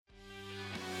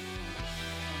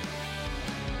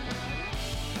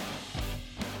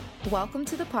Welcome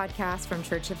to the podcast from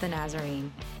Church of the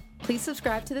Nazarene. Please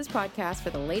subscribe to this podcast for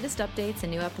the latest updates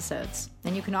and new episodes.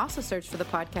 And you can also search for the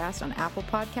podcast on Apple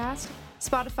Podcasts,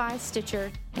 Spotify,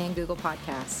 Stitcher, and Google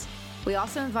Podcasts. We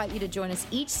also invite you to join us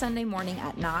each Sunday morning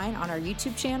at 9 on our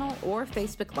YouTube channel or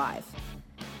Facebook Live.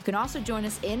 You can also join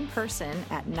us in person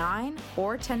at 9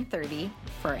 or 10:30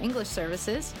 for our English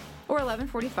services or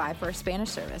 11:45 for our Spanish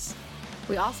service.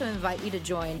 We also invite you to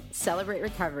join Celebrate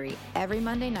Recovery every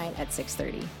Monday night at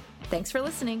 6:30. Thanks for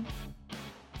listening.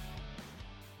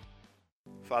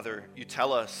 Father, you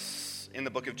tell us in the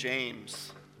book of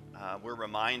James, we're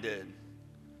reminded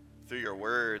through your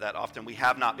word that often we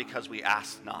have not because we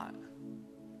ask not.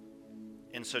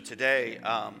 And so today,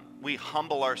 we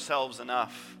humble ourselves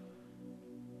enough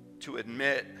to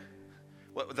admit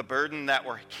what the burden that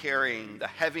we're carrying, the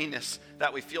heaviness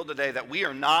that we feel today, that we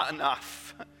are not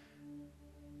enough,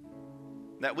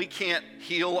 that we can't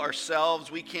heal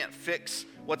ourselves, we can't fix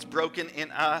what's broken in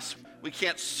us. We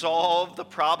can't solve the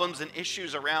problems and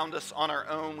issues around us on our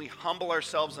own. We humble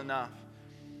ourselves enough.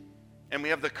 And we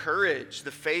have the courage,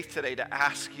 the faith today to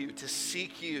ask you, to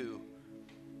seek you,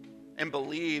 and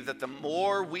believe that the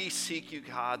more we seek you,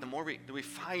 God, the more we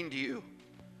find you.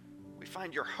 We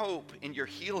find your hope in your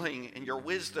healing, in your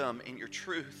wisdom, in your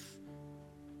truth,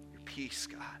 your peace,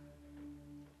 God.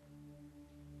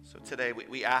 So today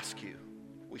we ask you,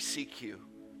 we seek you.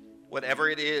 Whatever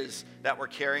it is that we're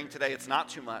carrying today, it's not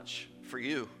too much for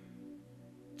you.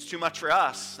 It's too much for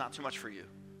us, it's not too much for you.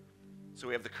 So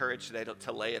we have the courage today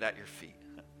to lay it at your feet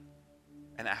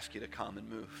and ask you to come and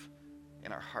move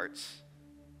in our hearts.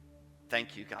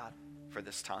 Thank you, God, for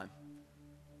this time.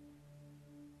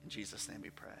 In Jesus' name we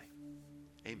pray.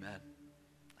 Amen.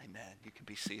 Amen. You can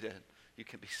be seated. You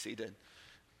can be seated.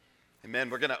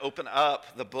 Amen. We're going to open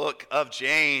up the book of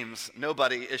James.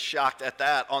 Nobody is shocked at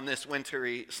that on this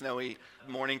wintry, snowy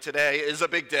morning. Today is a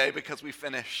big day because we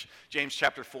finish James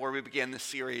chapter 4. We began this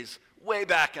series way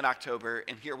back in October,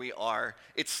 and here we are.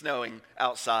 It's snowing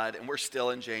outside, and we're still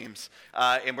in James.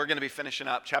 And we're going to be finishing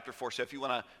up chapter 4. So if you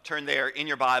want to turn there in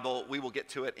your Bible, we will get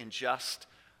to it in just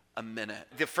a minute.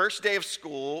 The first day of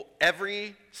school,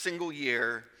 every single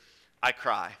year, I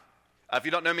cry. If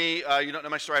you don't know me, you don't know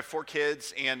my story. I have 4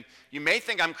 kids, and you may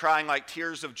think I'm crying like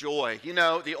tears of joy. You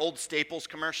know, the old Staples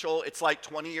commercial, it's like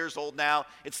 20 years old now.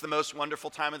 It's the most wonderful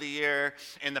time of the year,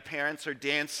 and the parents are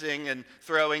dancing and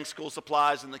throwing school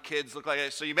supplies, and the kids look like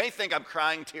it. So you may think I'm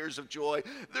crying tears of joy.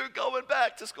 They're going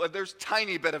back to school. There's a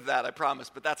tiny bit of that, I promise,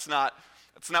 but that's not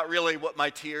really what my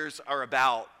tears are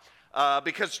about.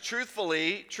 Because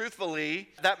truthfully,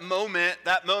 that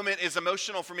moment is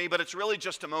emotional for me, but it's really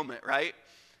just a moment, right?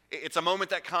 It's a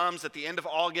moment that comes at the end of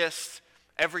August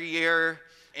every year,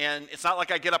 and it's not like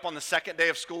I get up on the second day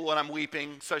of school and I'm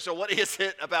weeping. So what is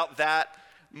it about that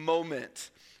moment?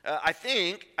 I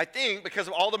think because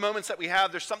of all the moments that we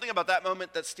have, there's something about that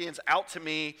moment that stands out to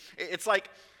me. It's like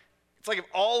if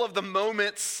all of the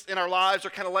moments in our lives are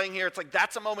kind of laying here, it's like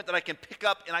that's a moment that I can pick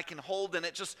up and I can hold, and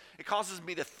it causes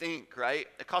me to think, right?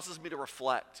 It causes me to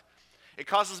reflect. It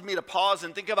causes me to pause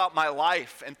and think about my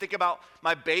life and think about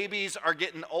my babies are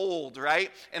getting old,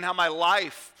 right? And how my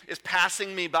life is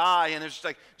passing me by. And it's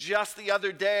just the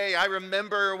other day, I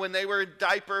remember when they were in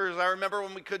diapers. I remember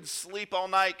when we couldn't sleep all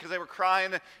night because they were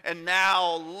crying. And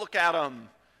now look at them.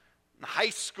 High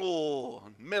school,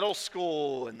 middle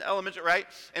school, and elementary, right?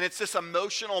 And it's this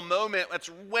emotional moment that's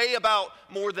way about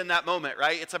more than that moment,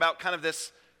 right? It's about kind of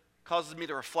this, causes me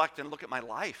to reflect and look at my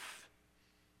life.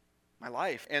 My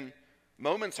life. And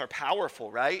moments are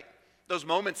powerful, right? Those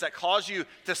moments that cause you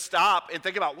to stop and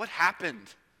think about what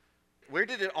happened. Where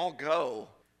did it all go?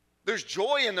 There's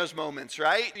joy in those moments,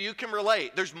 right? You can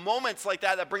relate. There's moments like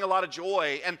that bring a lot of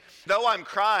joy. And though I'm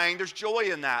crying, there's joy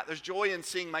in that. There's joy in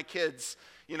seeing my kids,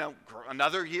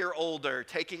 another year older,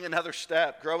 taking another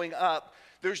step, growing up.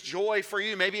 There's joy for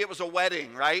you. Maybe it was a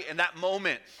wedding, right? And that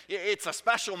moment, it's a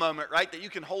special moment, right? That you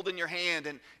can hold in your hand,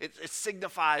 and it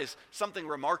signifies something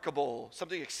remarkable,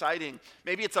 something exciting.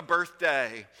 Maybe it's a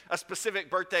birthday, a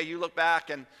specific birthday. You look back,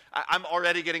 and I'm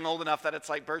already getting old enough that it's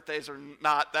like birthdays are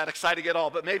not that exciting at all.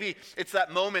 But maybe it's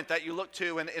that moment that you look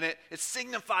to, and it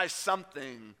signifies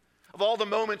something. Of all the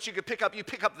moments you pick up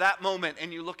that moment,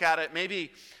 and you look at it.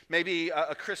 Maybe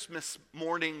a Christmas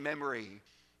morning memory.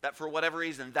 That for whatever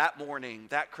reason, that morning,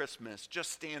 that Christmas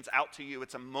just stands out to you.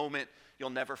 It's a moment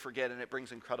you'll never forget, and it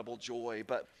brings incredible joy.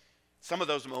 But some of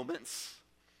those moments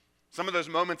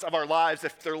of our lives,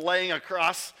 if they're laying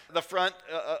across the front,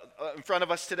 in front of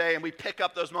us today, and we pick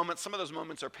up those moments, some of those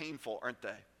moments are painful, aren't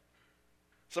they?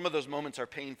 Some of those moments are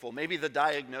painful. Maybe the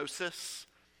diagnosis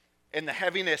and the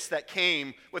heaviness that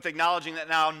came with acknowledging that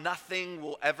now nothing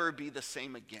will ever be the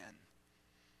same again.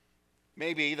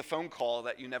 Maybe the phone call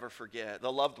that you never forget,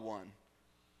 the loved one,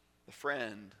 the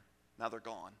friend, now they're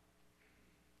gone.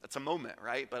 That's a moment,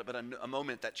 right? But a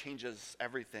moment that changes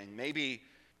everything. Maybe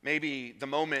the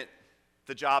moment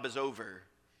the job is over,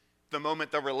 the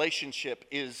moment the relationship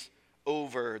is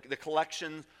over, the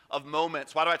collection of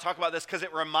moments. Why do I talk about this? Because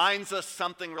it reminds us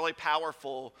something really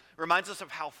powerful. It reminds us of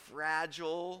how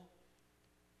fragile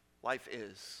life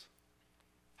is,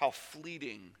 how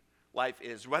fleeting life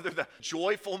is. Whether the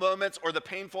joyful moments or the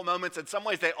painful moments, in some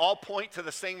ways they all point to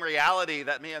the same reality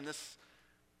that, man, this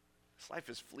life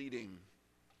is fleeting.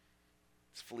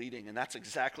 It's fleeting, and that's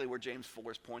exactly where James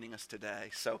 4 is pointing us today.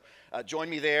 So join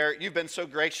me there. You've been so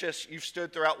gracious. You've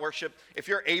stood throughout worship. If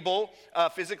you're able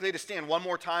physically to stand one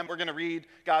more time, we're going to read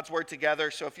God's word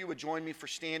together. So if you would join me for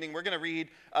standing, we're going to read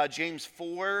James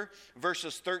 4,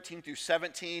 verses 13 through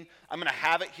 17. I'm going to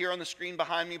have it here on the screen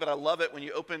behind me, but I love it when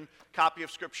you open a copy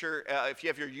of Scripture. If you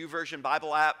have your YouVersion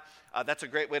Bible app, that's a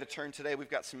great way to turn today. We've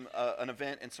got an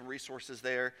event and some resources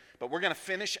there. But we're going to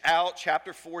finish out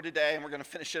chapter 4 today, and we're going to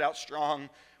finish it out strong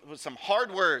with some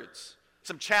hard words,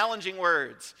 some challenging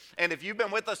words. And if you've been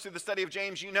with us through the study of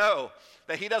James, you know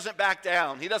that he doesn't back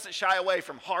down. He doesn't shy away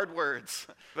from hard words.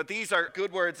 But these are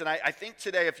good words, and I think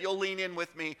today, if you'll lean in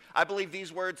with me, I believe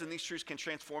these words and these truths can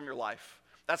transform your life.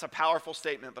 That's a powerful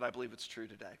statement, but I believe it's true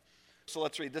today. So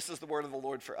let's read. This is the word of the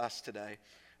Lord for us today.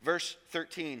 Verse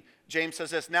 13, James says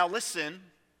this, "Now listen,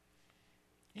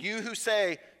 you who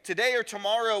say, today or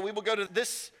tomorrow we will go to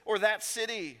this or that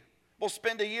city. We'll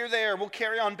spend a year there, we'll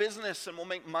carry on business, and we'll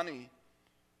make money.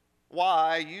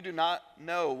 Why? You do not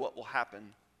know what will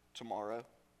happen tomorrow.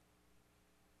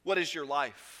 What is your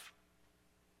life?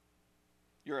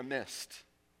 You're a mist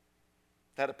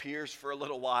that appears for a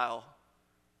little while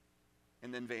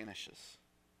and then vanishes.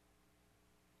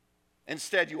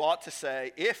 Instead, you ought to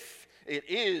say, if it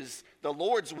is the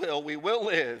Lord's will, we will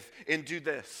live and do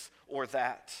this or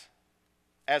that.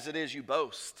 As it is, you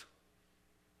boast.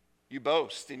 You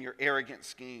boast in your arrogant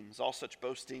schemes. All such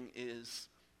boasting is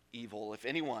evil. If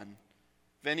anyone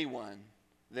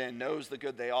then knows the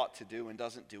good they ought to do and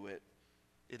doesn't do it,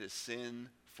 it is sin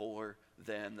for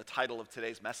them." The title of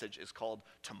today's message is called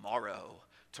Tomorrow.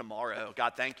 Tomorrow.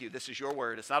 God, thank you. This is your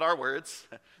word. It's not our words.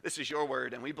 This is your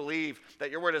word. And we believe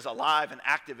that your word is alive and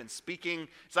active and speaking.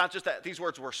 It's not just that these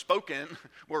words were spoken,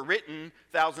 were written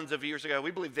thousands of years ago.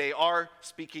 We believe they are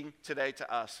speaking today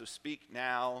to us. So speak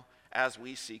now as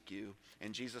we seek you.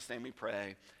 In Jesus' name we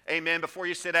pray. Amen. Before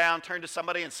you sit down, turn to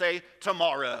somebody and say,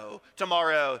 tomorrow,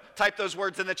 tomorrow. Type those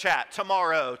words in the chat.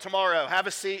 Tomorrow, tomorrow. Have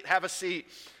a seat, have a seat.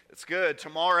 It's good.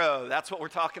 Tomorrow. That's what we're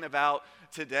talking about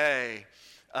today.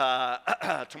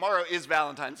 Tomorrow is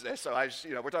Valentine's Day, so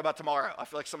we're talking about tomorrow. I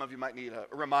feel like some of you might need a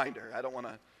reminder. I don't want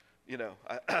to,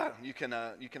 you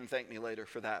can thank me later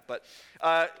for that. But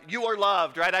you are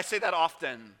loved, right? I say that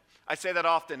often.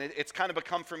 It's kind of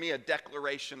become for me a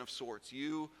declaration of sorts.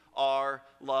 You are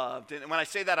loved. And when I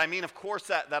say that, I mean, of course,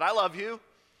 that I love you.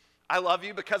 I love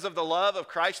you because of the love of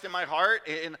Christ in my heart.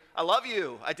 And I love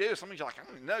you. I do. Some of you are like, I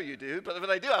don't even know you, dude. But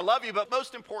I do. I love you. But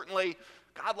most importantly,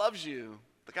 God loves you.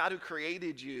 The God who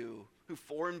created you, who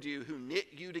formed you, who knit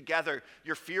you together.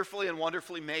 You're fearfully and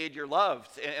wonderfully made. You're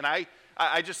loved. And I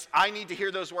need to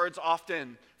hear those words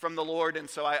often from the Lord. And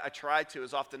so I try to,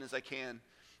 as often as I can,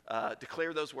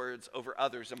 declare those words over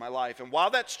others in my life. And while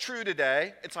that's true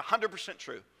today, it's 100%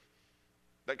 true.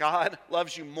 That God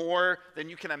loves you more than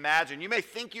you can imagine. You may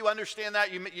think you understand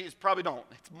that. You probably don't.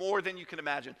 It's more than you can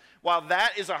imagine. While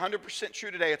that is 100%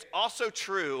 true today, it's also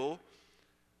true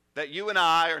that you and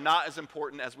I are not as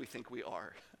important as we think we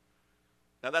are.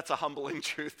 Now, that's a humbling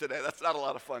truth today. That's not a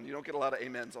lot of fun. You don't get a lot of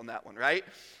amens on that one, right?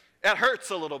 It hurts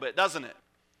a little bit, doesn't it?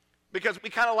 Because we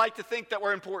kind of like to think that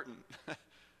we're important.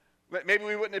 Maybe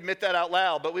we wouldn't admit that out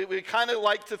loud, but we kind of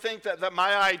like to think that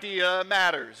my idea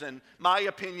matters and my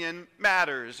opinion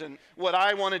matters and what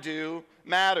I want to do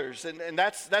matters. And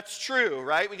that's true,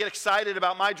 right? We get excited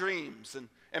about my dreams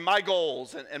and my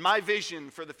goals and my vision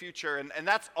for the future, and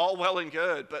that's all well and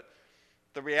good. But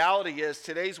the reality is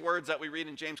today's words that we read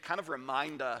in James kind of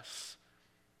remind us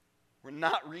we're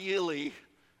not really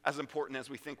as important as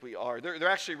we think we are. They're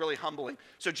actually really humbling.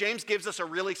 So James gives us a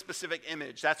really specific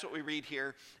image. That's what we read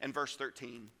here in verse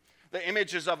 13. The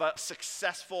image is of a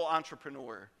successful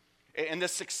entrepreneur. And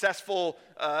this successful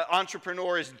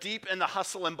entrepreneur is deep in the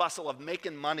hustle and bustle of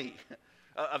making money,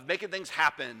 of making things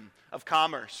happen, of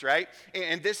commerce, right?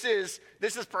 And this is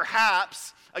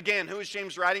perhaps, again, who is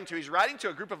James writing to? He's writing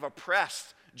to a group of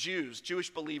oppressed Jews, Jewish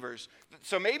believers.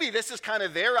 So maybe this is kind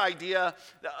of their idea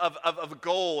of a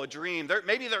goal, a dream.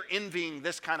 Maybe they're envying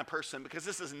this kind of person because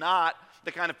this is not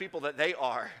the kind of people that they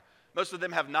are. Most of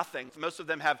them have nothing. Most of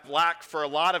them have lack for a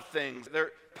lot of things.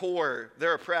 They're poor.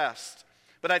 They're oppressed.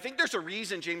 But I think there's a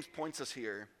reason James points us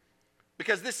here,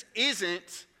 because this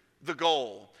isn't the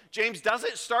goal. James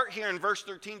doesn't start here in verse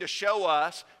 13 to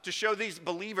show these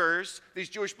believers, these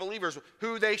Jewish believers,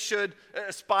 who they should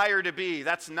aspire to be.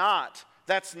 That's not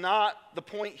the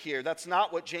point here. That's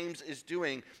not what James is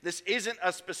doing. This isn't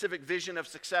a specific vision of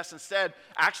success. Instead,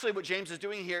 actually what James is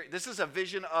doing here, this is a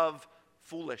vision of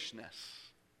foolishness.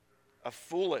 Of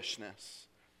foolishness.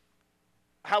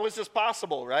 How is this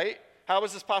possible, right? How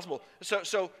is this possible?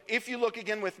 So if you look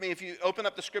again with me, if you open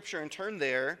up the scripture and turn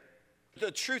there, the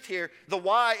truth here, the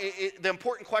why, the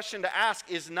important question to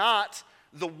ask is not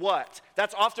the what.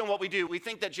 That's often what we do. We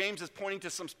think that James is pointing to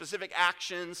some specific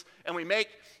actions, and we make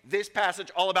this passage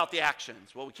all about the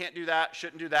actions. Well, we can't do that,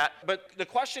 shouldn't do that. But the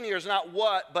question here is not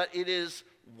what, but it is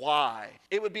why.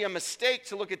 It would be a mistake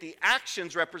to look at the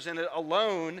actions represented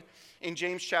alone in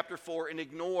James chapter 4 and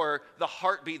ignore the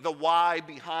heartbeat, the why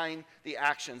behind the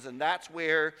actions. And that's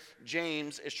where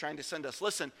James is trying to send us.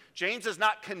 Listen, James is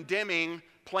not condemning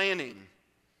planning.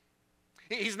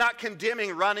 He's not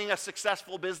condemning running a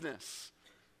successful business.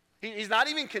 He's not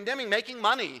even condemning making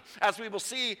money. As we will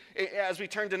see as we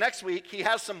turn to next week, he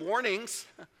has some warnings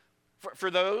for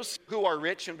those who are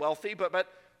rich and wealthy, but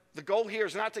the goal here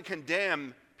is not to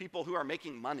condemn people who are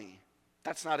making money.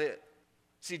 That's not it.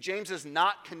 See, James is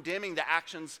not condemning the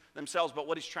actions themselves, but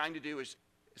what he's trying to do is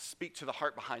speak to the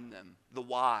heart behind them, the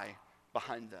why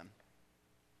behind them.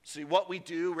 See, what we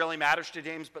do really matters to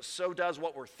James, but so does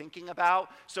what we're thinking about,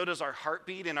 so does our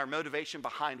heartbeat and our motivation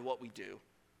behind what we do.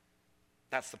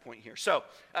 That's the point here. So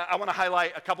I want to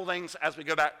highlight a couple things as we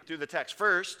go back through the text.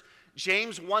 First,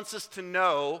 James wants us to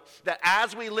know that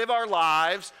as we live our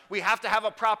lives, we have to have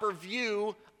a proper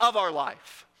view of our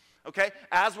life. Okay?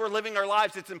 As we're living our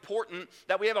lives, it's important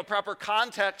that we have a proper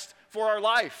context for our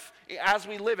life as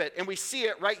we live it. And we see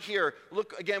it right here.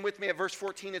 Look again with me at verse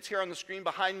 14. It's here on the screen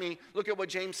behind me. Look at what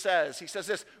James says. He says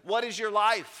this, what is your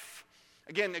life?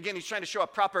 Again, he's trying to show a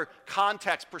proper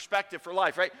context, perspective for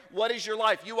life, right? What is your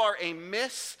life? You are a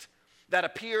mist that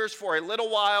appears for a little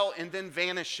while and then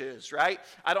vanishes, right?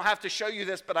 I don't have to show you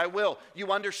this, but I will.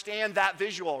 You understand that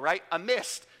visual, right? A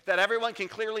mist that everyone can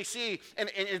clearly see, and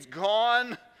it's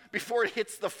gone before it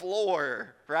hits the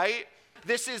floor, right?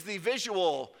 This is the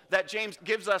visual that James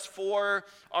gives us for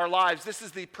our lives. This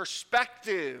is the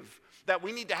perspective that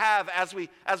we need to have as we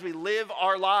live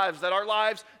our lives, that our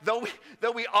lives, though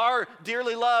we are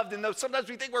dearly loved, and though sometimes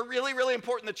we think we're really, really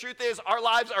important, the truth is our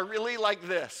lives are really like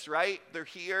this, right? They're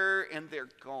here and they're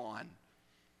gone.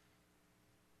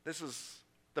 This is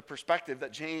the perspective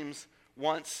that James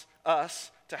wants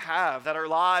us to have, that our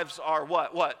lives are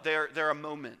what? They're a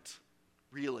moment,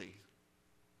 really.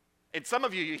 And some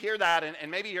of you hear that, and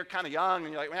maybe you're kind of young,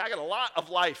 and you're like, man, I got a lot of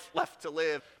life left to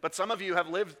live. But some of you have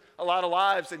lived a lot of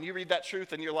lives, and you read that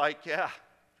truth, and you're like, yeah,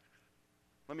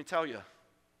 let me tell you.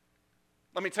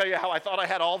 Let me tell you how I thought I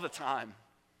had all the time.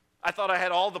 I thought I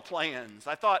had all the plans.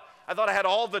 I thought I had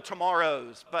all the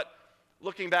tomorrows. But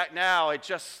looking back now, it's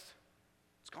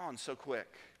gone so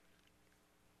quick.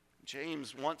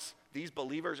 James wants these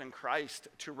believers in Christ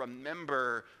to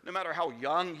remember, no matter how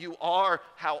young you are,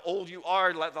 how old you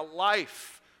are, the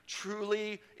life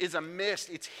truly is a mist.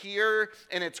 It's here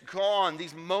and it's gone.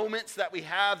 These moments that we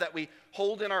have, that we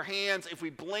hold in our hands, if we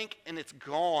blink and it's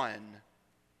gone.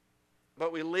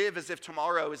 But we live as if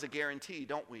tomorrow is a guarantee,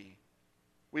 don't we?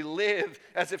 We live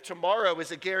as if tomorrow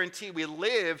is a guarantee. We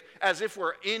live as if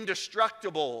we're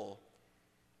indestructible.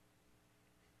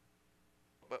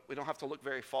 But we don't have to look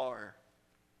very far.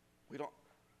 We don't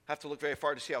have to look very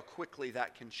far to see how quickly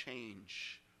that can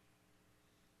change.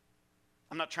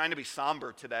 I'm not trying to be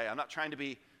somber today. I'm not trying to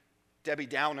be Debbie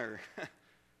Downer.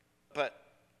 But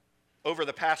over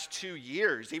the past 2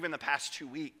 years, even the past 2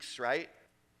 weeks, right?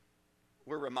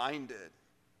 We're reminded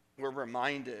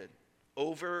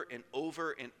over and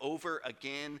over and over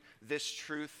again this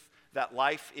truth that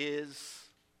life is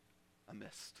a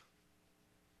mist.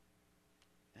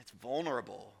 And it's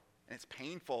vulnerable, and it's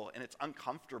painful, and it's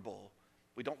uncomfortable.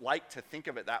 We don't like to think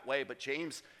of it that way, but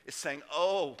James is saying,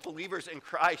 oh, believers in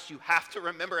Christ, you have to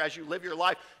remember as you live your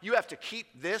life, you have to keep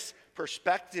this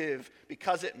perspective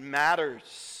because it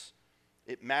matters.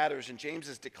 It matters, and James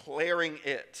is declaring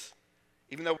it.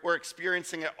 Even though we're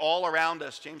experiencing it all around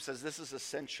us, James says this is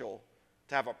essential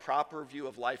to have a proper view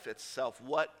of life itself.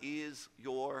 What is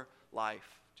your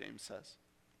life? James says.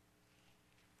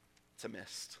 It's a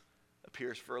mist.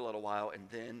 Appears for a little while, and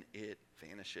then it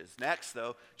vanishes. Next,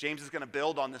 though, James is going to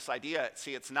build on this idea.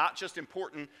 See, it's not just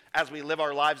important as we live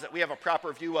our lives that we have a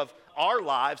proper view of our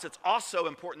lives. It's also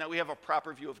important that we have a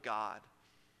proper view of God.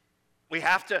 We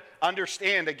have to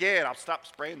understand, again, I'll stop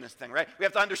spraying this thing, right? We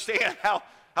have to understand how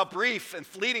brief and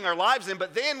fleeting our lives are,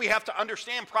 but then we have to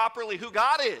understand properly who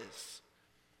God is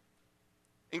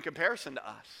in comparison to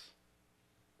us.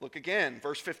 Look again,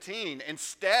 verse 15.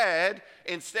 Instead,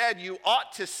 you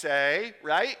ought to say,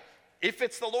 right? If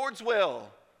it's the Lord's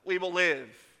will, we will live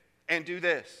and do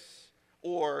this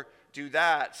or do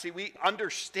that. See, we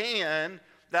understand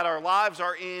that our lives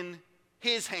are in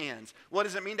His hands. What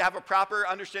does it mean to have a proper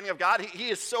understanding of God? He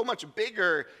is so much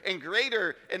bigger and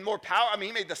greater and more powerful. I mean,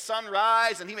 He made the sun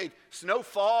rise and He made snow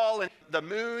fall, and the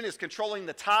moon is controlling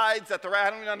the tides at the right. I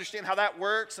don't even understand how that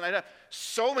works, and I have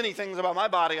so many things about my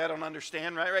body I don't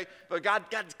understand, right? But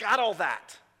God's got all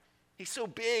that. He's so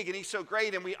big and He's so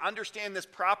great, and we understand this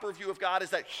proper view of God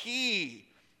is that He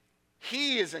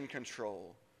is in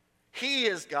control. He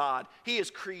is God. He is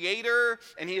creator,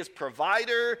 and He is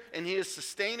provider, and He is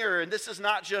sustainer. And this is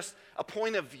not just a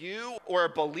point of view or a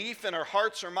belief in our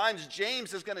hearts or minds.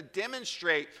 James is going to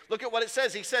demonstrate. Look at what it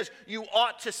says. He says, you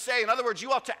ought to say. In other words,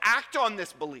 you ought to act on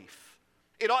this belief.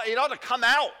 It ought to come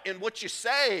out in what you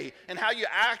say and how you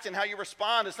act and how you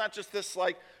respond. It's not just this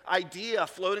like idea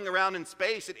floating around in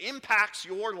space. It impacts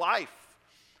your life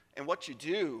and what you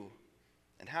do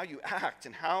and how you act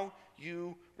and how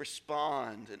you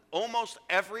respond. And almost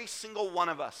every single one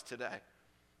of us today,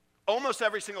 almost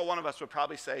every single one of us would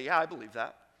probably say, yeah, I believe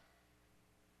that.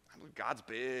 I believe God's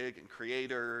big and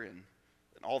creator and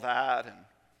all that. And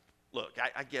look,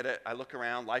 I get it. I look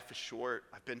around. Life is short.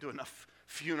 I've been to enough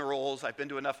funerals. I've been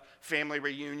to enough family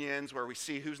reunions where we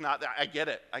see who's not there. I get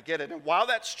it. And while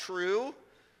that's true,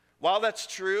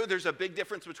 there's a big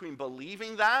difference between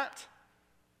believing that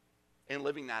and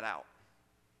living that out.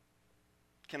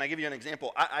 Can I give you an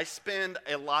example? I spend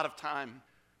a lot of time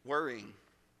worrying.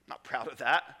 I'm not proud of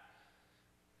that.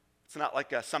 It's not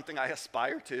like something I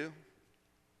aspire to,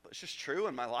 but it's just true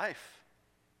in my life.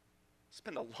 I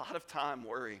spend a lot of time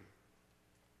worrying.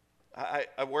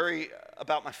 I worry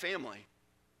about my family.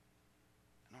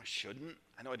 I know I shouldn't.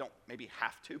 I know I don't maybe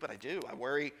have to, but I do. I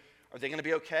worry, are they going to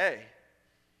be okay?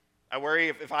 I worry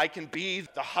if I can be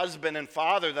the husband and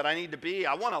father that I need to be.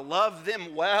 I want to love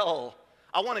them well.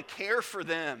 I want to care for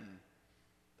them.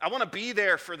 I want to be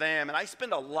there for them. And I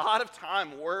spend a lot of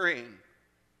time worrying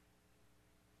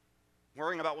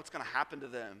about what's going to happen to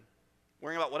them,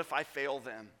 worrying about what if I fail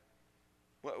them,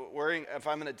 worrying if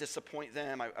I'm going to disappoint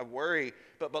them. I worry.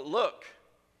 But look,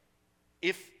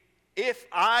 if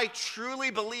I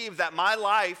truly believe that my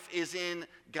life is in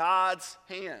God's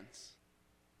hands,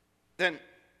 then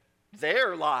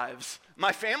their lives,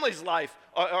 my family's life,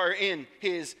 are in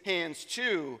His hands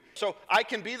too. So I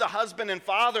can be the husband and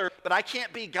father, but I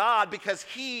can't be God because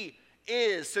He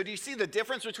is. So do you see the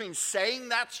difference between saying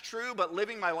that's true but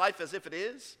living my life as if it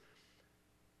is?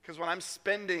 Because when I'm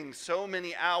spending so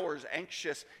many hours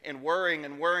anxious and worrying,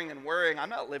 I'm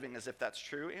not living as if that's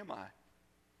true, am I?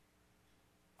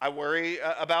 I worry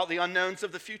about the unknowns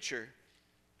of the future,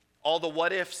 all the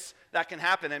what ifs that can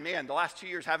happen. And man, the last 2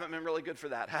 years haven't been really good for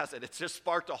that, has it? It's just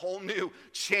sparked a whole new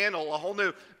channel, a whole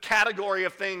new category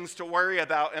of things to worry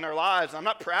about in our lives. I'm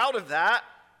not proud of that,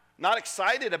 not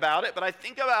excited about it, but I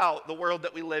think about the world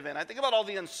that we live in. I think about all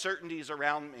the uncertainties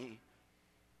around me.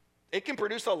 It can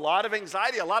produce a lot of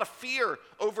anxiety, a lot of fear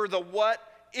over the what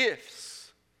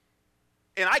ifs.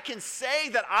 And I can say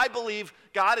that I believe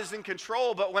God is in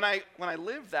control, but when I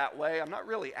live that way, I'm not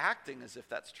really acting as if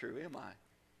that's true, am I?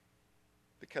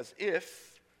 Because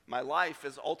if my life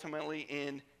is ultimately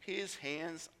in His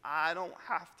hands, I don't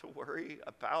have to worry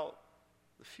about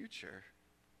the future.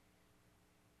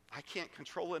 I can't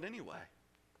control it anyway.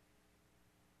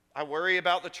 I worry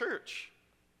about the church.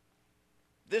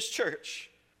 This church.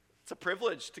 It's a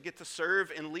privilege to get to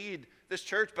serve and lead this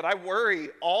church, but I worry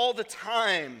all the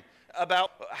time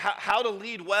about how to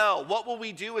lead well. What will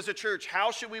we do as a church? How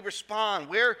should we respond?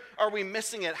 Where are we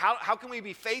missing it? How can we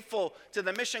be faithful to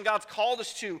the mission God's called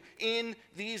us to in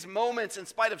these moments in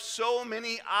spite of so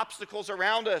many obstacles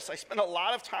around us? I spend a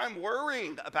lot of time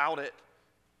worrying about it.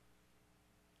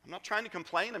 I'm not trying to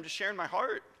complain. I'm just sharing my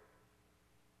heart.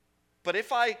 But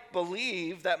if I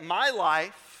believe that my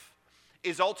life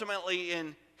is ultimately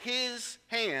in His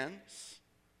hands,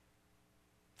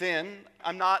 then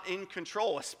I'm not in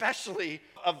control, especially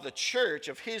of the church,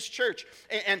 of His church.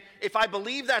 And if I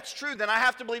believe that's true, then I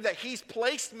have to believe that He's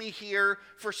placed me here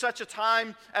for such a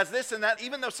time as this and that.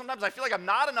 Even though sometimes I feel like I'm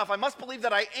not enough, I must believe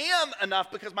that I am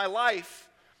enough because my life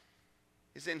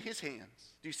is in His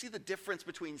hands. Do you see the difference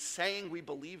between saying we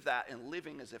believe that and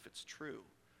living as if it's true?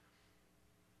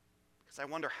 Because I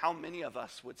wonder how many of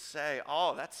us would say,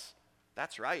 oh,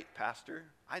 that's right, Pastor.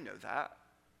 I know that.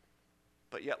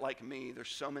 But yet, like me, there's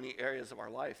so many areas of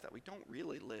our life that we don't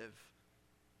really live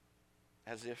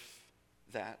as if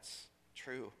that's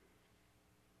true.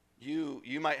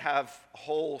 You might have a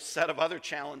whole set of other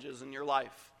challenges in your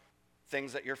life,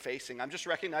 things that you're facing. I'm just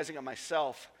recognizing of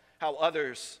myself how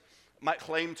others might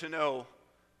claim to know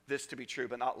this to be true,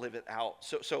 but not live it out.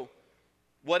 So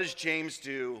what does James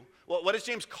do? What does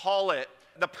James call it?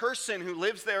 The person who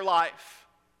lives their life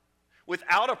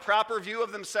without a proper view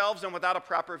of themselves and without a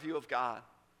proper view of God.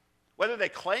 Whether they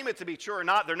claim it to be true or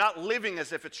not, they're not living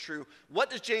as if it's true. What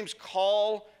does James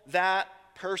call that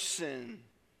person?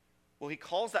 Well, he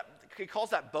calls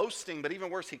that boasting, but even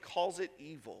worse, he calls it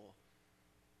evil.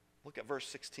 Look at verse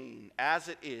 16. As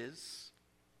it is,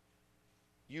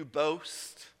 you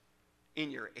boast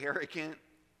in your arrogant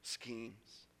schemes.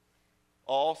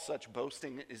 All such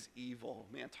boasting is evil.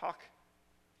 Man, talk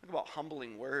about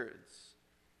humbling words.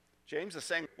 James is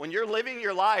saying, when you're living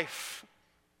your life,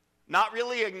 not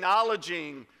really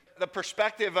acknowledging the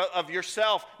perspective of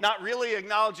yourself, not really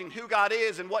acknowledging who God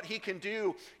is and what he can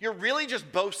do, you're really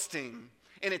just boasting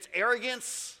in its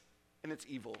arrogance and its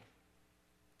evil.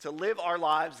 To live our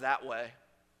lives that way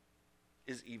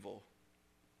is evil.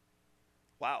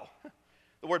 Wow.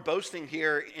 The word boasting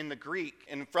here in the Greek,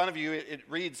 in front of you, it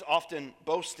reads often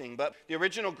boasting, but the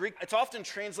original Greek, it's often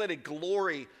translated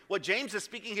glory. What James is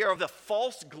speaking here of the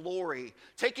false glory,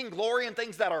 taking glory in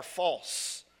things that are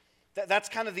false. That's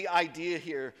kind of the idea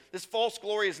here. This false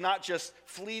glory is not just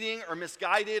fleeting or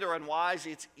misguided or unwise,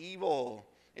 it's evil.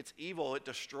 It's evil, it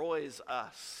destroys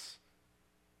us.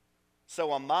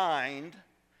 So a mind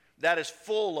that is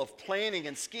full of planning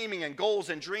and scheming and goals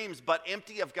and dreams, but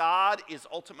empty of God, is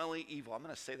ultimately evil. I'm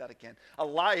going to say that again.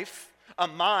 A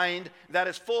mind that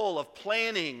is full of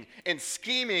planning and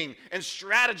scheming and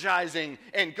strategizing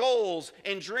and goals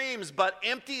and dreams, but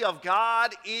empty of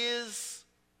God, is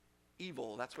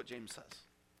evil. That's what James says.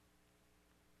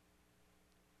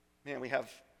 Man, we have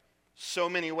so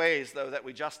many ways, though, that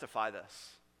we justify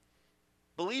this.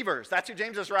 Believers, that's who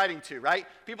James is writing to, right?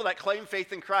 People that claim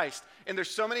faith in Christ. And there's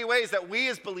so many ways that we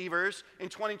as believers in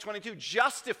 2022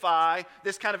 justify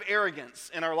this kind of arrogance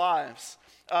in our lives.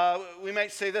 We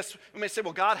might say this,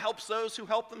 well, God helps those who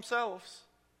help themselves.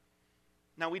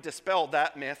 Now, we dispelled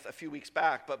that myth a few weeks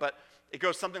back, but it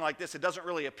goes something like this. It doesn't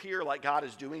really appear like God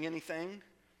is doing anything.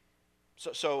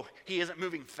 So he isn't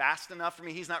moving fast enough for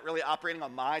me. He's not really operating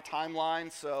on my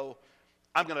timeline, so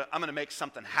I'm gonna make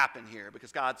something happen here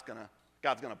because God's gonna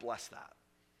bless that.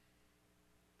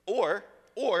 Or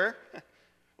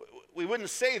we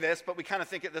wouldn't say this, but we kind of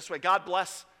think it this way: God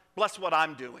bless what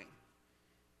I'm doing.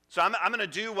 So I'm going to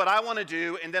do what I want to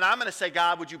do, and then I'm going to say,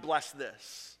 God, would you bless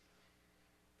this?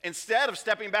 Instead of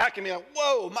stepping back and being like,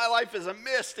 whoa, my life is a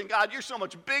mist, and God, you're so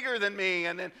much bigger than me,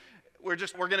 and then we're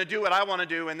going to do what I want to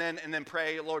do, and then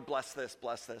pray, Lord, bless this,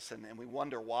 and we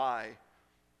wonder why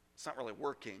it's not really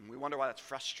working. We wonder why that's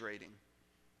frustrating.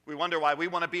 We wonder why we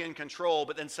want to be in control,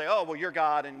 but then say, oh, well, you're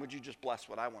God, and would you just bless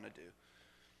what I want to do?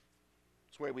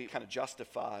 It's the way we kind of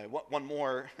justify. One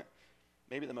more,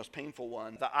 maybe the most painful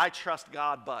one, the I trust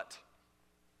God, but.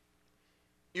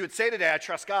 You would say today, I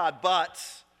trust God, but.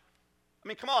 I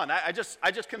mean, come on, I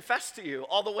just confessed to you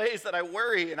all the ways that I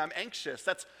worry and I'm anxious.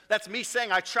 That's me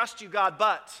saying, I trust you, God,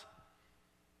 but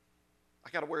I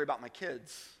got to worry about my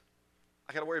kids.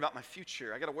 I got to worry about my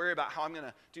future. I got to worry about how I'm going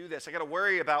to do this. I got to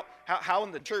worry about how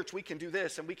in the church we can do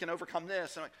this and we can overcome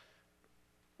this. And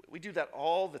we do that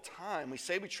all the time. We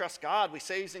say we trust God. We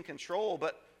say he's in control,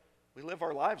 but we live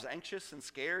our lives anxious and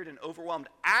scared and overwhelmed,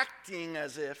 acting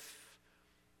as if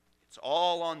it's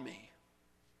all on me.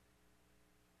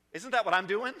 Isn't that what I'm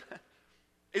doing?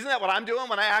 Isn't that what I'm doing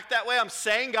when I act that way? I'm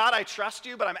saying, God, I trust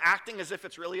you, but I'm acting as if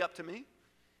it's really up to me.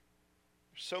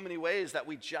 There's so many ways that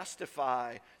we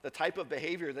justify the type of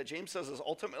behavior that James says is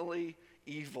ultimately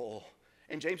evil.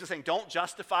 And James is saying, don't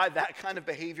justify that kind of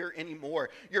behavior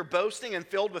anymore. You're boasting and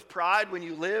filled with pride when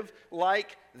you live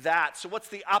like that. So what's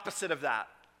the opposite of that?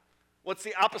 What's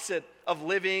the opposite of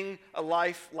living a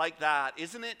life like that?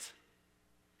 Isn't it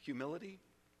humility?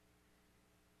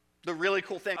 The really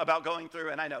cool thing about going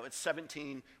through, and I know it's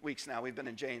 17 weeks now we've been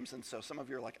in James, and so some of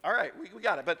you are like, all right, we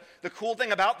got it. But the cool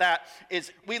thing about that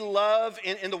is we love,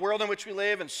 in the world in which we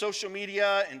live, and social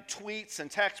media, and tweets,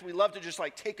 and texts, we love to just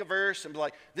like take a verse and be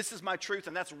like, this is my truth,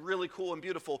 and that's really cool and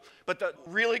beautiful. But the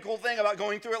really cool thing about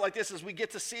going through it like this is we get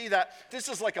to see that this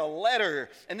is like a letter,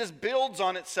 and this builds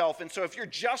on itself. And so if you're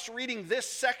just reading this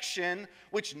section,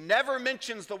 which never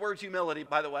mentions the word humility,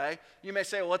 by the way, you may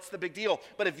say, well, what's the big deal?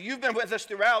 But if you've been with us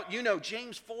throughout, you know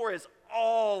James 4 is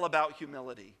all about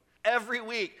humility. Every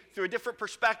week, through a different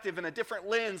perspective and a different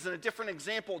lens and a different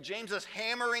example, James is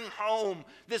hammering home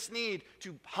this need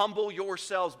to humble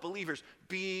yourselves. Believers,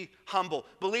 be humble.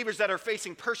 Believers that are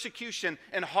facing persecution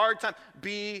and hard time,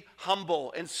 be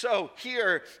humble. And so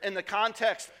here, in the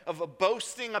context of a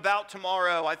boasting about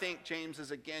tomorrow, I think James is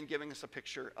again giving us a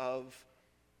picture of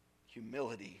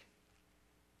humility.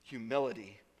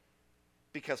 Humility.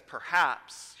 Because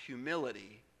perhaps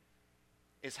humility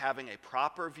is having a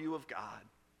proper view of God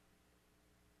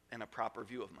and a proper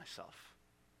view of myself.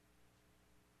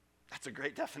 That's a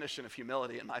great definition of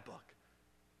humility in my book.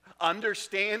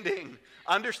 Understanding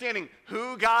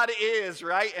who God is,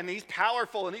 right? And he's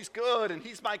powerful and he's good and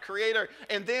he's my creator.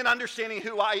 And then understanding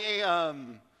who I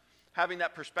am, having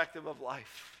that perspective of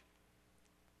life.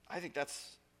 I think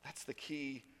that's the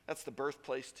key. That's the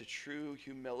birthplace to true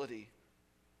humility.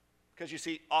 Because you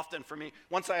see, often for me,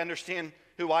 once I understand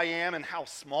who I am and how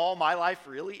small my life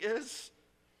really is,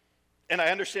 and I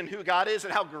understand who God is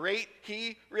and how great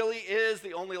he really is,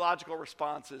 the only logical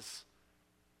response is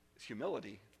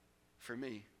humility for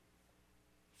me.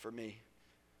 For me.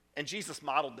 And Jesus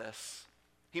modeled this.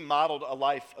 He modeled a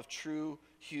life of true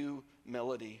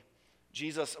humility.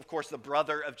 Jesus, of course, the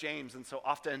brother of James, and so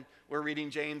often we're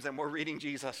reading James and we're reading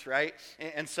Jesus, right?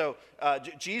 And so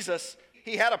Jesus,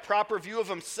 he had a proper view of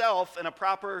himself and a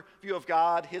proper view of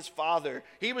God, his Father.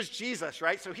 He was Jesus,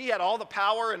 right? So he had all the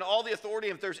power and all the authority.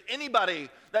 If there's anybody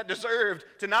that deserved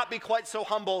to not be quite so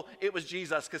humble, it was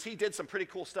Jesus, because he did some pretty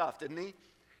cool stuff, didn't he?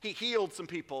 He healed some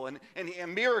people and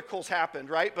miracles happened,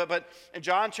 right? But in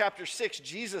John chapter 6,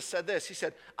 Jesus said this. He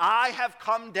said, I have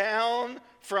come down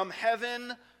from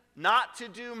heaven not to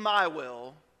do my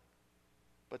will,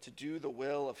 but to do the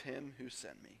will of him who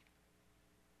sent me.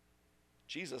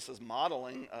 Jesus is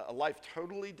modeling a life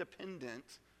totally dependent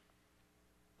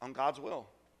on God's will.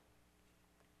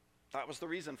 That was the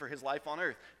reason for his life on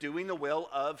earth, doing the will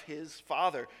of his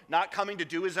Father, not coming to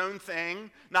do his own thing,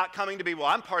 not coming to be, well,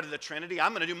 I'm part of the Trinity,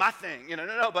 I'm going to do my thing.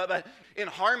 No, but in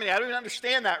harmony, I don't even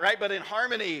understand that, right? But in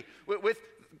harmony with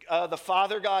the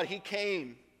Father God, he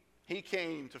came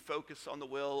to focus on the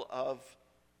will of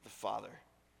the Father.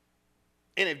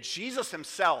 And if Jesus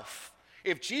himself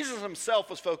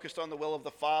was focused on the will of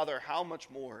the Father, how much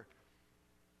more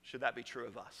should that be true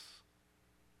of us?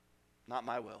 Not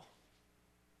my will,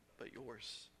 but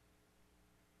yours.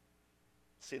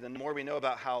 See, the more we know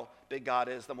about how big God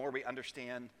is, the more we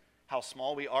understand how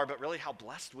small we are, but really how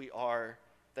blessed we are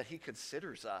that he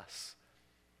considers us.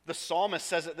 The psalmist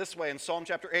says it this way in Psalm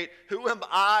chapter 8, who am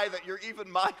I that you're even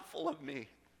mindful of me?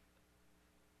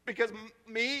 Because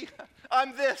me,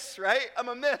 I'm this, right? I'm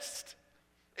a mist.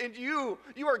 And you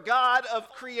are God of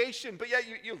creation, but yet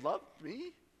you love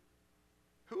me?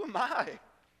 Who am I?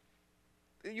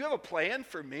 You have a plan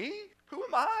for me? Who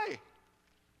am I?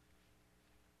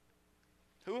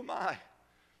 Who am I?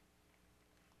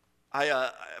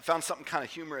 I found something kind of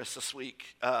humorous this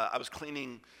week. I was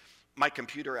cleaning my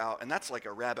computer out, and that's like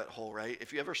a rabbit hole, right?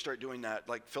 If you ever start doing that,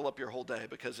 like fill up your whole day,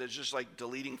 because it's just like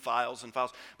deleting files and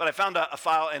files. But I found a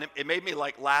file, and it made me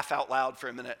like laugh out loud for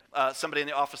a minute. Somebody in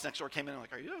the office next door came in and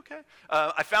like, are you okay?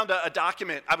 I found a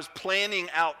document. I was planning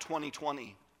out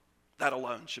 2020. That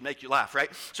alone should make you laugh, right?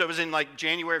 So it was in like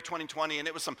January of 2020, and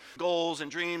it was some goals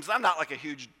and dreams. I'm not like a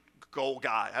huge goal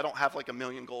guy. I don't have like a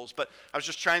million goals, but I was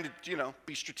just trying to,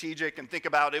 be strategic and think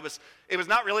about it. It was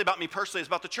not really about me personally. It's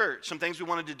about the church. Some things we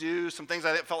wanted to do, some things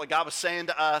I felt like God was saying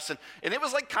to us. And it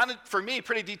was like kind of, for me,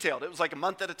 pretty detailed. It was like a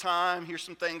month at a time. Here's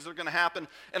some things that are going to happen.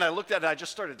 And I looked at it, I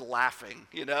just started laughing,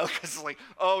 because it's like,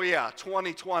 oh yeah,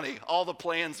 2020, all the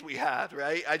plans we had,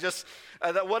 right?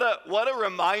 What a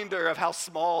reminder of how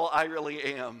small I really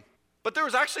am. But there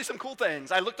was actually some cool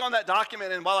things. I looked on that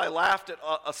document, and while I laughed at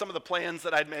some of the plans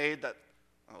that I'd made,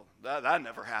 that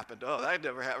never happened. Oh, that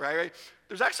never happened, right?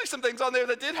 There's actually some things on there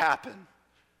that did happen.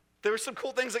 There were some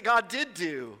cool things that God did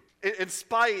do in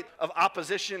spite of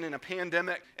opposition and a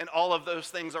pandemic and all of those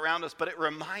things around us. But it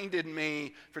reminded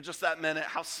me for just that minute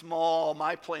how small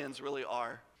my plans really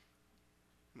are,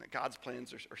 and that God's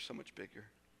plans are so much bigger.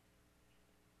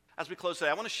 As we close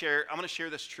today, I want to share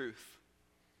this truth.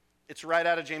 It's right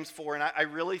out of James 4, and I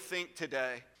really think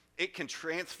today it can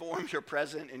transform your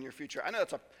present and your future. I know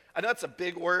that's a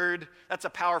big word, that's a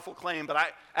powerful claim, but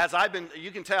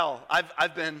you can tell,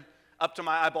 I've been up to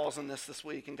my eyeballs in this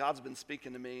week, and God's been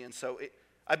speaking to me, and so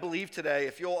I believe today,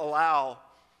 if you'll allow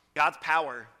God's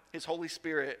power, his Holy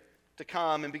Spirit, to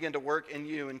come and begin to work in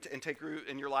you and take root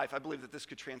in your life, I believe that this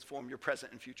could transform your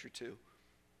present and future too.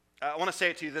 I want to say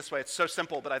it to you this way. It's so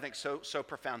simple, but I think so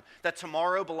profound. That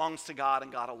tomorrow belongs to God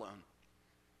and God alone.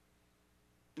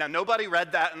 Now, nobody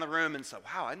read that in the room and said,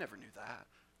 wow, I never knew that.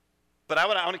 But I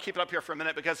want to keep it up here for a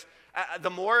minute because the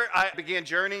more I began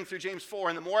journeying through James 4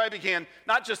 and the more I began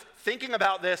not just thinking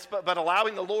about this, but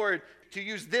allowing the Lord to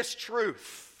use this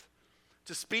truth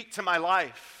to speak to my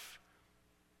life,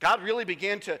 God really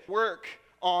began to work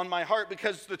on my heart,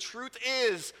 because the truth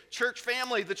is, church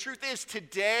family, the truth is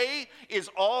today is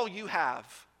all you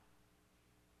have.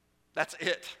 That's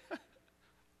it.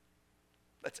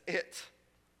 That's it.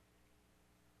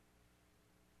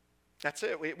 That's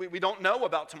it. We don't know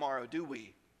about tomorrow, do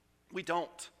we? We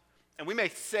don't. And we may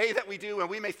say that we do, and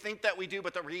we may think that we do,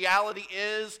 but the reality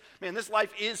is, man, this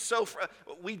life is so,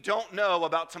 we don't know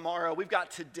about tomorrow. We've got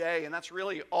today, and that's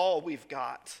really all we've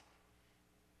got.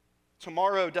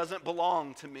 Tomorrow doesn't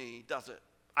belong to me, does it?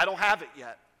 I don't have it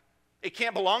yet. It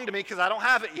can't belong to me because I don't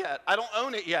have it yet. I don't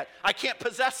own it yet. I can't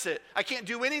possess it. I can't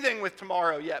do anything with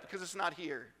tomorrow yet because it's not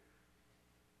here.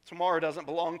 Tomorrow doesn't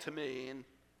belong to me, and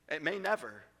it may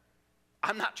never.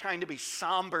 I'm not trying to be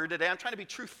somber today. I'm trying to be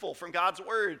truthful from God's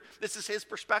word. This is his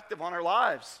perspective on our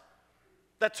lives.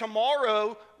 That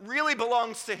tomorrow really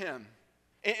belongs to him.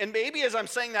 And maybe as I'm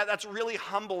saying that, that's really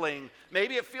humbling.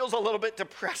 Maybe it feels a little bit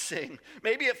depressing.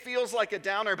 Maybe it feels like a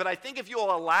downer. But I think if you'll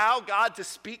allow God to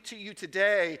speak to you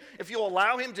today, if you'll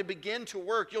allow him to begin to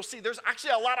work, you'll see there's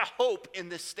actually a lot of hope in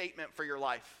this statement for your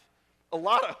life. A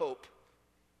lot of hope.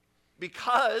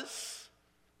 Because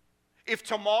if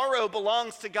tomorrow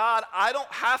belongs to God, I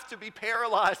don't have to be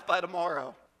paralyzed by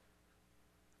tomorrow.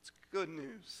 It's good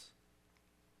news.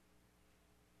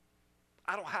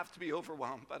 I don't have to be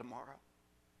overwhelmed by tomorrow.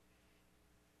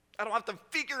 I don't have to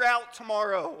figure out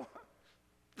tomorrow.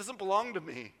 It doesn't belong to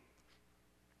me.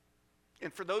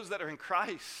 And for those that are in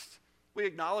Christ, we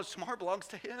acknowledge tomorrow belongs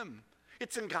to him.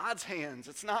 It's in God's hands.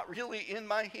 It's not really in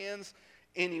my hands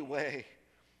anyway.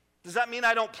 Does that mean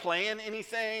I don't plan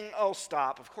anything? Oh,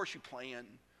 stop. Of course you plan.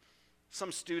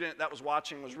 Some student that was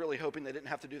watching was really hoping they didn't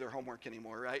have to do their homework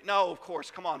anymore, right? No, of course.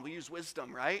 Come on. We use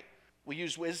wisdom, right? We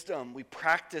use wisdom. We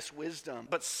practice wisdom.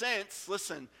 But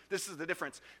listen, this is the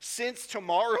difference. Since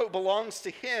tomorrow belongs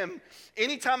to him,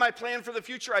 anytime I plan for the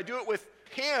future, I do it with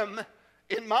him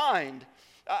in mind.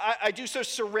 I do so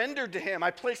surrendered to him.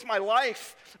 I place my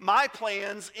life, my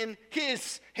plans in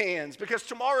his hands because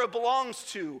tomorrow belongs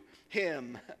to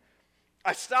him.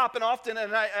 I stop and often,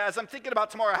 as I'm thinking about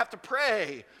tomorrow, I have to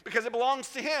pray because it belongs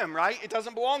to him, right? It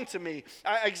doesn't belong to me.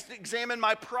 I examine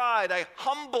my pride. I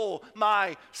humble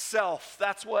myself.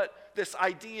 That's what this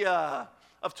idea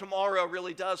of tomorrow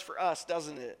really does for us,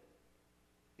 doesn't it?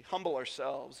 We humble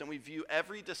ourselves and we view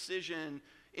every decision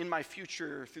in my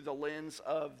future through the lens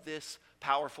of this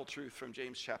powerful truth from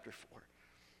James chapter 4.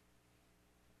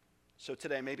 So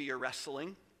today, maybe you're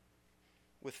wrestling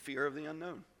with fear of the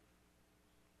unknown.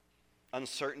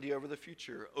 Uncertainty over the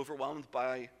future, overwhelmed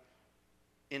by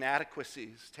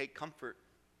inadequacies. Take comfort.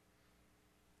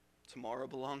 Tomorrow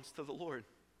belongs to the Lord.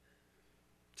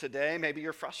 Today, maybe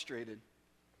you're frustrated.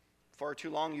 Far too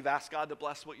long, you've asked God to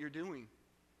bless what you're doing,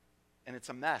 and it's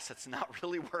a mess. It's not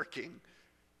really working.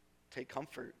 Take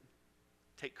comfort.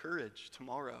 Take courage.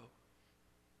 Tomorrow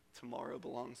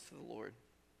belongs to the Lord.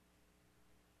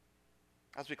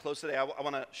 As we close today, I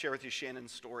want to share with you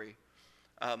Shannon's story.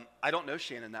 I don't know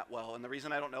Shannon that well, and the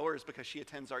reason I don't know her is because she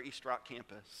attends our East Rock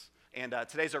campus. And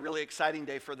today's a really exciting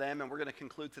day for them, and we're going to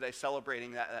conclude today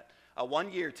celebrating that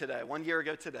 1 year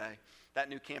ago today, that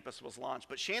new campus was launched.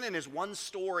 But Shannon is one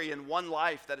story in one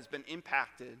life that has been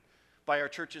impacted by our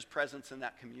church's presence in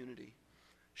that community.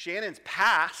 Shannon's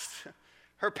past,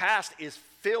 her past is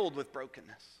filled with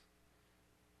brokenness,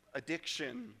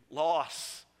 addiction,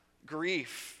 loss,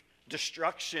 grief,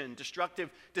 destruction, destructive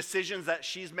decisions that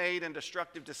she's made and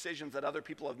destructive decisions that other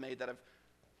people have made that have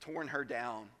torn her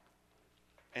down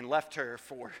and left her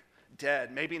for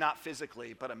dead. Maybe not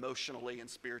physically, but emotionally and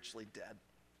spiritually dead.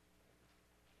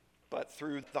 But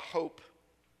through the hope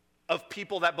of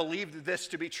people that believed this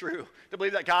to be true, to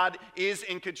believe that God is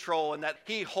in control and that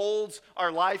he holds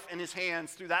our life in his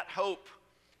hands, through that hope,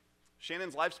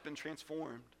 Shannon's life's been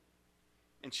transformed.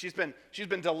 And she's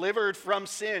been delivered from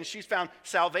sin. She's found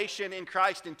salvation in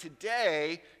Christ. And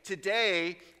today,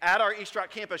 at our East Rock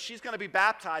campus, she's going to be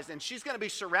baptized. And she's going to be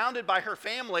surrounded by her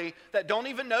family that don't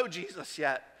even know Jesus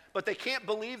yet. But they can't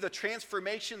believe the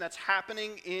transformation that's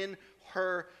happening in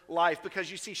her life. Because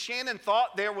you see, Shannon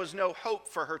thought there was no hope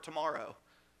for her tomorrow.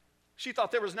 She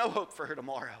thought there was no hope for her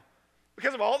tomorrow.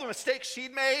 Because of all the mistakes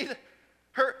she'd made,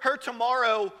 her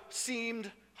tomorrow seemed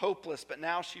hopeless, but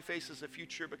now she faces a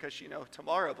future because she knows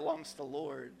tomorrow belongs to the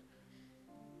Lord.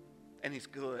 And he's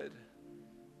good.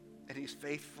 And he's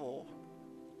faithful.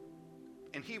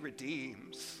 And he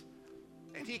redeems.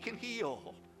 And he can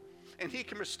heal. and he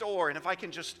can restore, and if I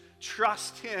can just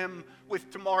trust him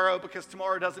with tomorrow, because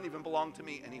tomorrow doesn't even belong to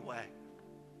me anyway.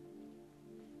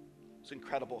 It's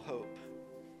incredible hope.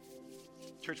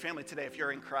 Church family, today, if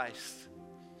you're in Christ,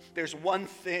 there's one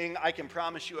thing I can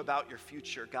promise you about your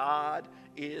future. God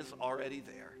is already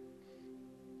there.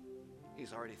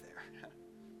 He's already there.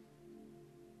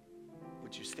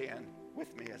 Would you stand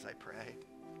with me as I pray?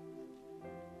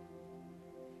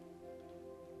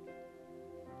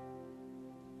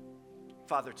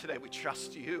 Father, today we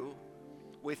trust you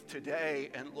with today,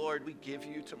 and Lord, we give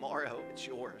you tomorrow. It's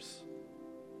yours.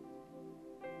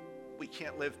 We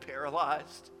can't live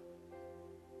paralyzed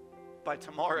by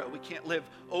tomorrow. We can't live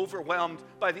overwhelmed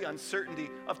by the uncertainty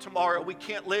of tomorrow. We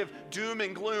can't live doom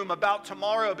and gloom about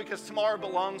tomorrow, because tomorrow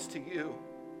belongs to you.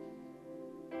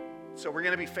 So we're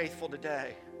going to be faithful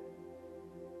today.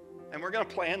 And we're going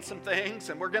to plan some things,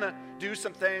 and we're going to do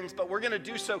some things, but we're going to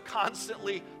do so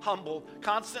constantly humbled,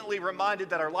 constantly reminded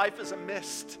that our life is a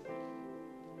mist,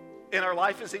 and our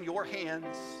life is in your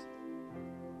hands,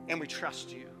 and we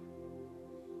trust you.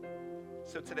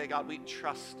 So today, God, we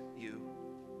trust you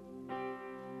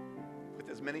with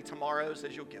as many tomorrows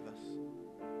as you'll give us.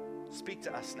 Speak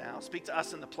to us now. Speak to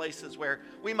us in the places where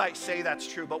we might say that's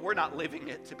true, but we're not living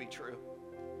it to be true.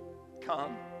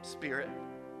 Come, Spirit,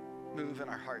 move in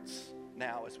our hearts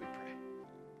now as we pray.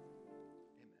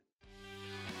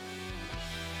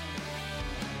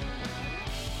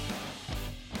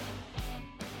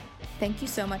 Thank you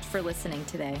so much for listening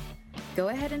today. Go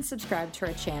ahead and subscribe to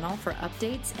our channel for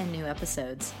updates and new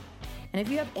episodes. And if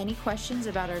you have any questions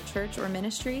about our church or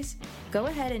ministries, go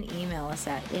ahead and email us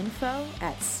at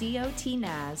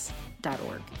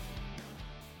info@cotnaz.org.